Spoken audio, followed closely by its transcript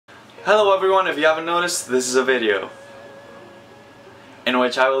Hello everyone, if you haven't noticed, this is a video in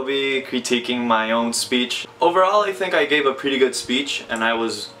which I will be critiquing my own speech. Overall, I think I gave a pretty good speech and I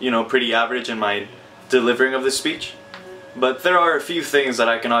was, pretty average in my delivering of the speech. But there are a few things that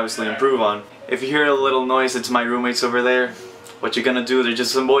I can obviously improve on. If you hear a little noise, it's my roommates over there. What you gonna do? They're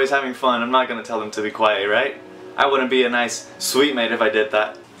just some boys having fun. I'm not gonna tell them to be quiet, right? I wouldn't be a nice sweet mate if I did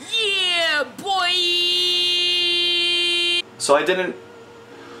that. Yeah, boy! So I didn't...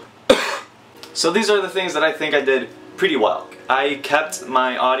 So these are the things that I think I did pretty well. I kept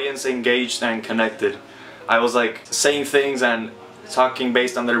my audience engaged and connected. I was like saying things and talking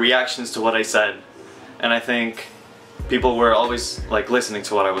based on their reactions to what I said. And I think people were always like listening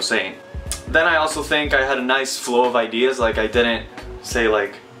to what I was saying. Then I also think I had a nice flow of ideas. Like I didn't say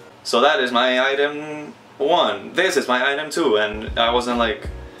like, so that is my item 1, this is my item 2, and I wasn't like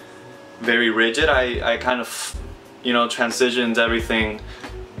very rigid. I kind of, transitioned everything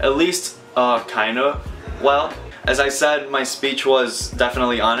at least kind of well. As I said, my speech was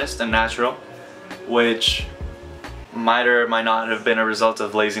definitely honest and natural, which might or might not have been a result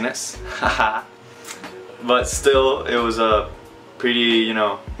of laziness. Haha. But still, it was a pretty,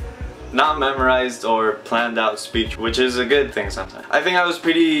 not memorized or planned out speech, which is a good thing sometimes. I think I was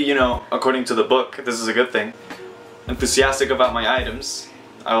pretty, according to the book, this is a good thing, enthusiastic about my items.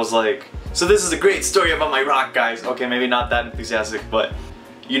 I was like, so this is a great story about my rock, guys. Okay, maybe not that enthusiastic, but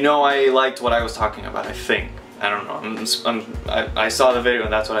I liked what I was talking about, I think. I don't know, I saw the video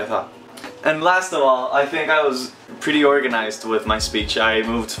and that's what I thought. And last of all, I think I was pretty organized with my speech. I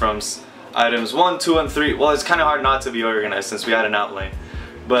moved from items 1, 2, and 3. Well, it's kind of hard not to be organized since we had an outline.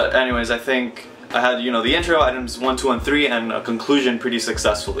 But anyways, I think I had, the intro, items 1, 2, and 3, and a conclusion pretty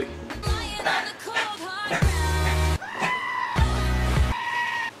successfully.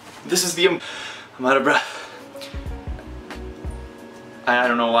 This is the... I'm out of breath. I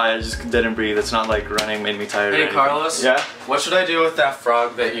don't know why, I just didn't breathe. It's not like running made me tired. Hey Carlos? Yeah? What should I do with that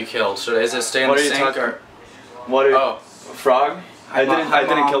frog that you killed? Is it stay in the sink or... What are you... Oh. Frog? I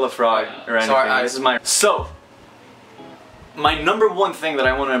didn't kill a frog or anything. Sorry, this is my... So, my number one thing that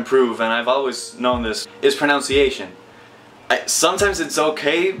I want to improve, and I've always known this, is pronunciation. Sometimes it's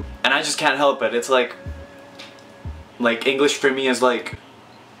okay, and I just can't help it. It's like English for me is like,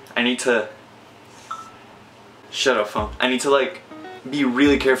 I need to... Shut up, phone. I need to be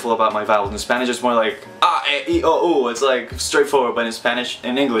really careful about my vowels. In Spanish it's more like ah, e, I, o, u. It's like straightforward, but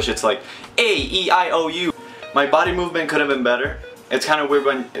in English it's like a, e, I, o, u. My body movement could have been better. It's kind of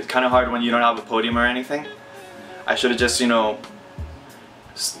weird it's kind of hard when you don't have a podium or anything. I should have just,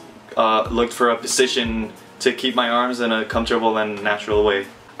 looked for a position to keep my arms in a comfortable and natural way.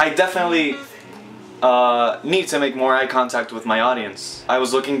 I definitely need to make more eye contact with my audience. I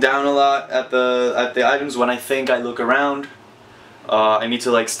was looking down a lot at the items when I think I look around. I need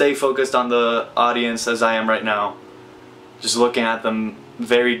to stay focused on the audience as I am right now. Just looking at them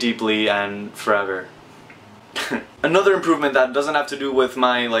very deeply and forever. Another improvement that doesn't have to do with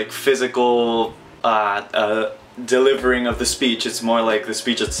my physical delivering of the speech, it's more like the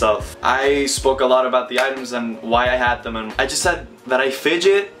speech itself. I spoke a lot about the items and why I had them, and I just said that I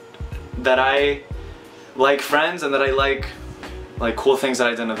fidget, that I like friends, and that I like cool things that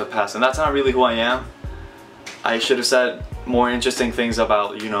I did in the past, and that's not really who I am. I should have said more interesting things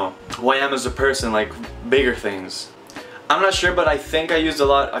about, who I am as a person, bigger things. I'm not sure, but I think I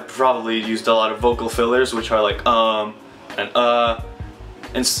probably used a lot of vocal fillers, which are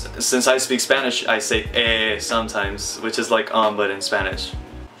and since I speak Spanish, I say eh sometimes, which is but in Spanish.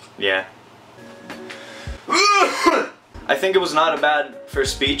 Yeah. I think it was not a bad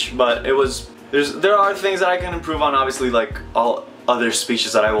first speech, but there are things that I can improve on, obviously, like all other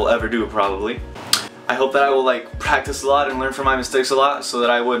speeches that I will ever do, probably. I hope that I will practice a lot and learn from my mistakes a lot, so that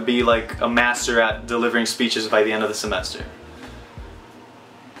I would be a master at delivering speeches by the end of the semester.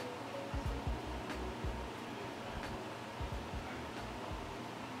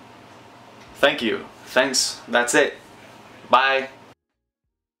 Thank you. Thanks. That's it. Bye.